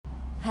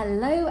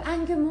Hello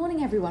and good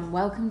morning everyone.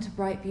 Welcome to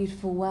Bright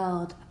Beautiful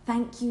World.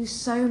 Thank you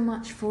so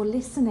much for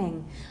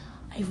listening.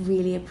 I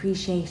really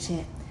appreciate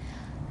it.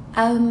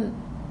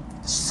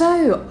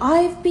 So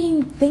I've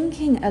been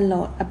thinking a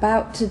lot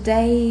about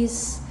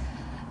today's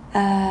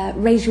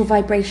Raise Your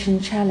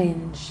Vibration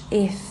Challenge.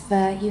 If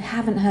you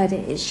haven't heard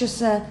it, it's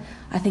just I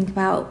think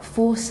about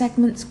 4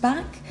 segments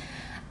back,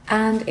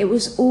 and it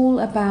was all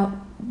about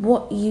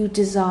what you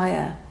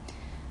desire.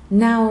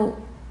 Now,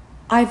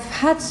 I've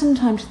had some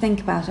time to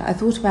think about it. I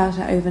thought about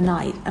it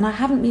overnight and I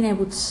haven't been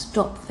able to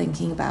stop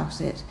thinking about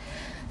it.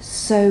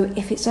 So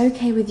if it's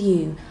okay with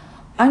you,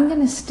 I'm going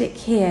to stick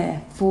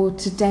here for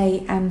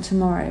today and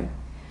tomorrow.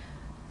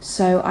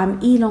 So I'm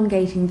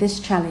elongating this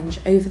challenge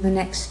over the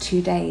next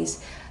 2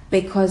 days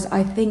because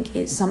I think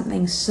it's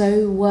something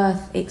so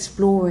worth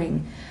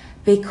exploring,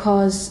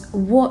 because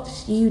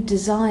what you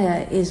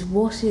desire is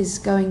what is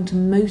going to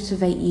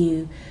motivate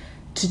you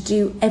to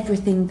do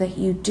everything that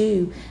you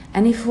do.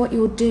 And if what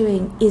you're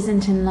doing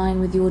isn't in line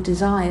with your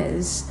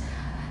desires,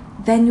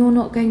 then you're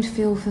not going to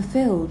feel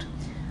fulfilled.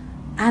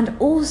 And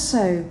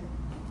also,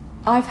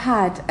 I've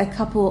had a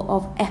couple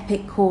of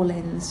epic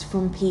call-ins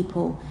from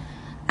people,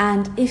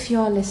 and if you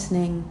are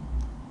listening,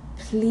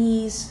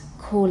 please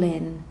call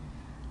in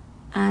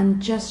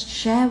and just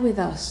share with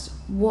us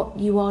what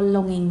you are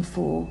longing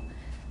for,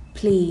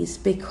 please,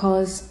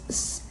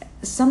 because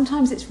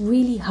sometimes it's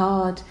really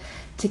hard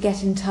to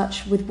get in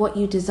touch with what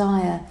you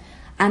desire,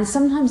 and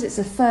sometimes it's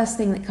the first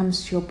thing that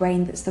comes to your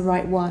brain that's the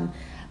right one,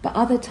 but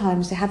other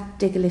times they have to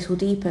dig a little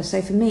deeper.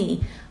 So for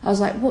me, I was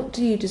like, what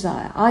do you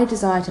desire? I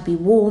desire to be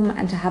warm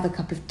and to have a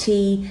cup of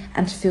tea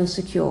and to feel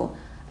secure.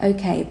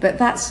 Okay, but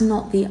that's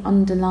not the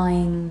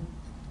underlying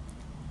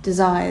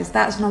desires.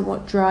 That's not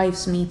what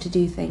drives me to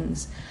do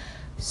things.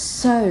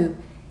 So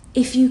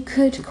if you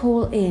could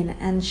call in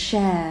and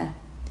share,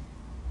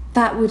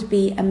 that would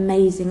be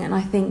amazing, and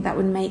I think that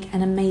would make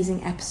an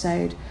amazing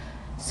episode.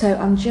 So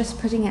I'm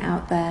just putting it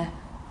out there.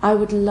 I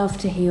would love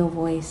to hear your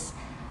voice.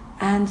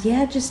 And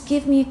yeah, just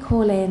give me a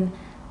call in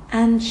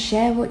and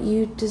share what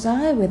you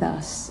desire with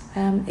us.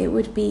 It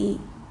would be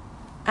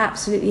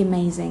absolutely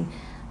amazing,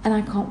 and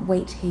I can't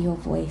wait to hear your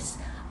voice.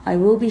 I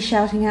will be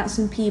shouting out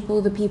some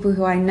people, the people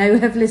who I know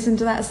have listened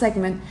to that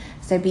segment,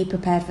 so be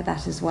prepared for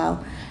that as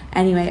well.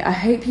 Anyway, I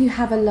hope you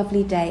have a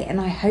lovely day,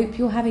 and I hope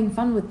you're having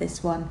fun with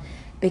this one,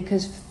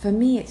 because for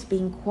me it's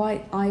been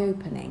quite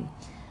eye-opening.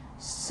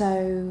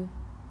 So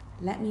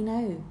let me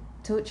know.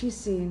 Talk to you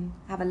soon.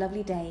 Have a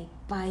lovely day.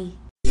 Bye.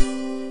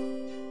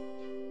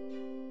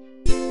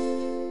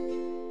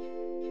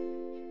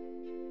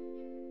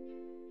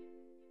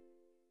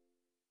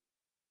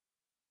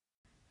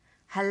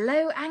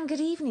 Hello and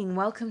good evening.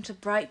 Welcome to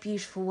Bright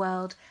Beautiful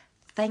World.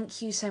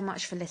 Thank you so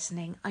much for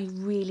listening. I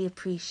really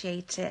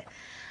appreciate it.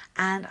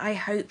 And I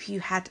hope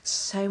you had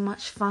so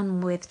much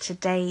fun with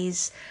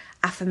today's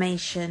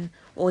affirmation,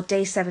 or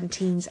day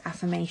 17's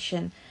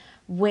affirmation,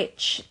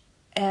 which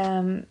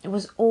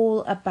was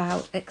all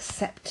about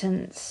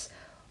acceptance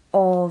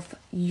of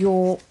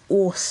your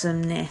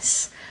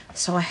awesomeness.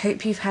 So I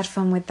hope you've had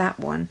fun with that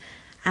one.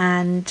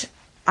 And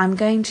I'm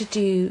going to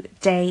do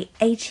day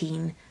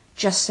 18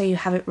 just so you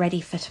have it ready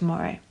for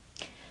tomorrow.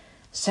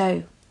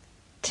 So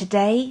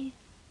today,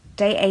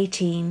 day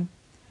 18,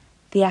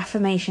 the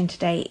affirmation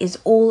today is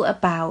all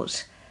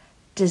about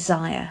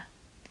desire.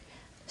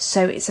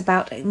 So it's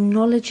about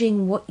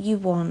acknowledging what you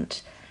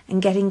want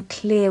and getting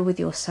clear with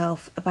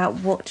yourself about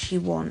what you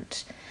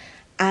want,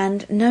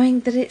 and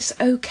knowing that it's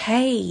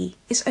okay.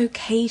 It's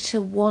okay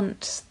to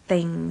want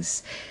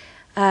things.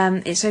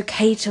 It's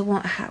okay to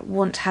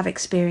want to have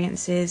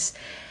experiences.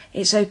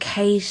 It's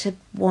okay to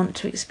want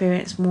to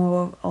experience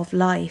more of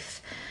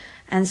life.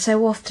 And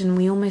so often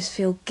we almost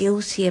feel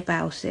guilty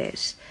about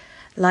it,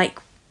 like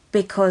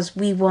because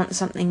we want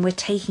something, we're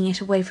taking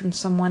it away from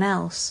someone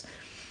else.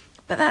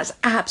 But that's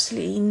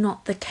absolutely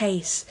not the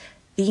case.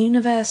 The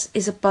universe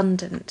is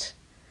abundant.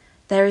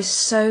 There is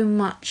so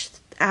much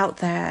out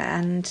there,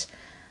 and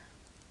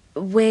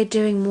we're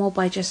doing more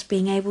by just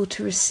being able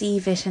to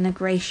receive it in a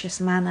gracious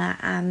manner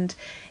and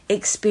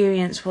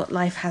experience what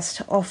life has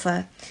to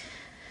offer.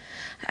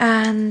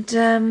 And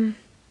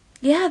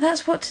yeah,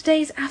 that's what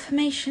today's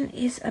affirmation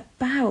is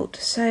about.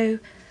 So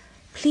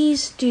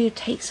please do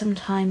take some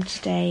time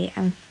today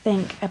and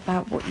think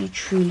about what you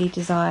truly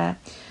desire.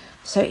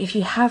 So if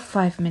you have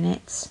 5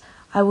 minutes,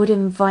 I would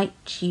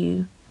invite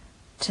you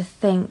to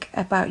think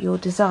about your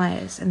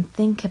desires and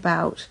think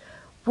about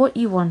what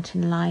you want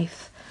in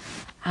life,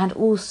 and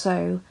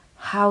also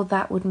how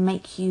that would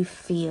make you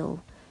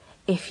feel.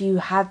 If you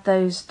had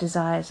those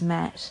desires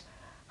met,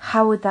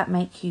 how would that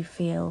make you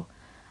feel?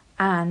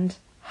 And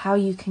how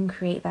you can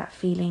create that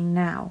feeling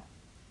now,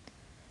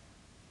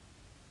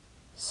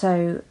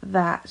 so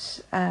that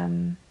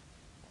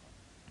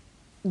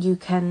you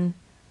can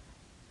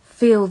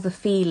feel the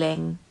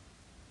feeling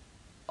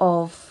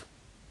of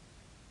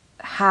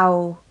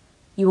how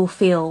you will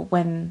feel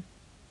when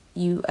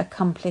you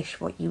accomplish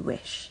what you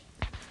wish.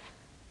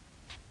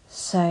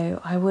 So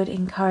I would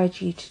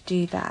encourage you to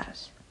do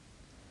that.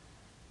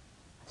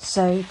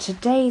 So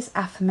today's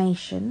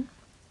affirmation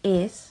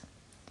is: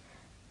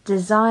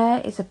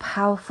 desire is a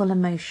powerful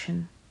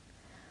emotion.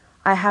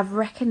 I have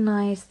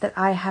recognized that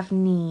I have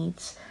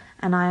needs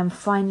and I am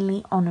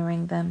finally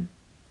honoring them.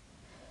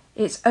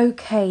 It's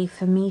okay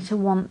for me to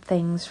want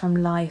things from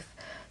life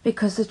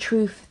because the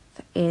truth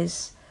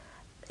is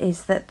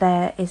that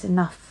there is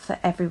enough for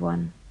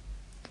everyone.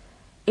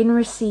 In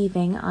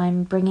receiving,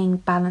 I'm bringing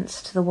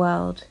balance to the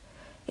world.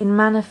 In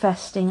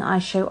manifesting, I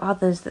show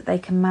others that they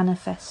can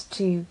manifest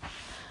too.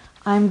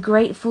 I am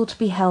grateful to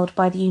be held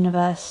by the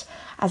universe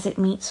as it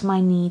meets my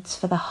needs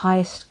for the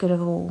highest good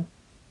of all.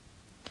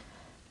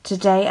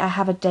 Today I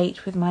have a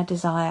date with my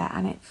desire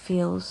and it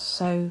feels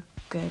so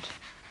good.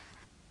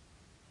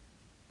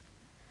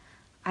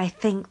 I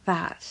think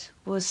that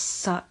was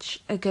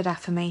such a good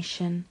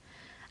affirmation,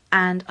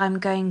 and I'm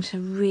going to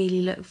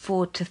really look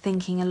forward to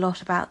thinking a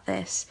lot about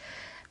this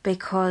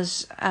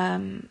because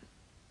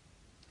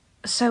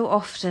so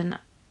often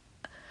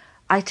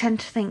I tend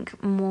to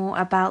think more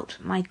about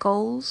my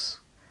goals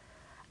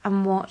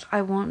and what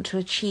I want to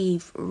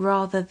achieve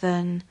rather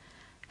than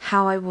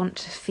how I want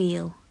to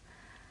feel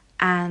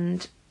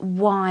and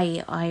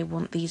why I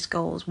want these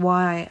goals,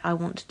 why I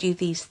want to do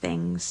these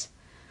things.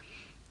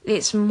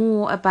 It's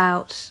more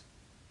about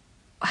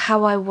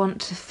how I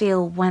want to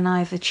feel when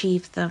I've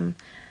achieved them,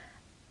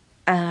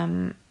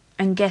 and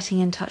getting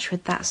in touch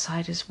with that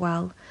side as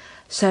well.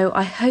 So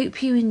I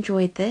hope you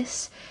enjoyed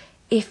this.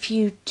 If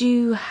you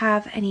do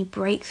have any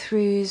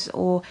breakthroughs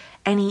or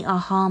any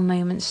aha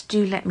moments,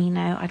 do let me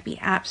know. I'd be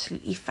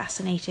absolutely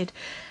fascinated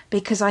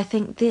because I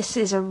think this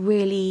is a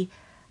really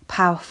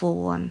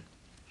powerful one.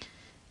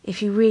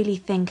 If you really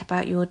think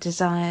about your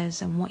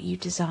desires and what you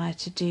desire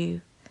to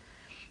do,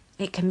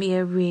 it can be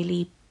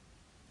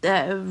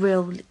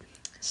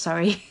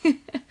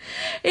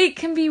it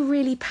can be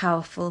really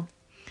powerful.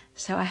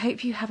 So I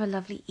hope you have a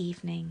lovely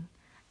evening,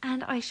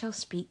 and I shall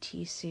speak to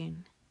you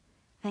soon.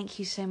 Thank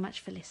you so much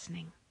for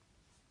listening.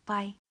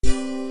 Bye.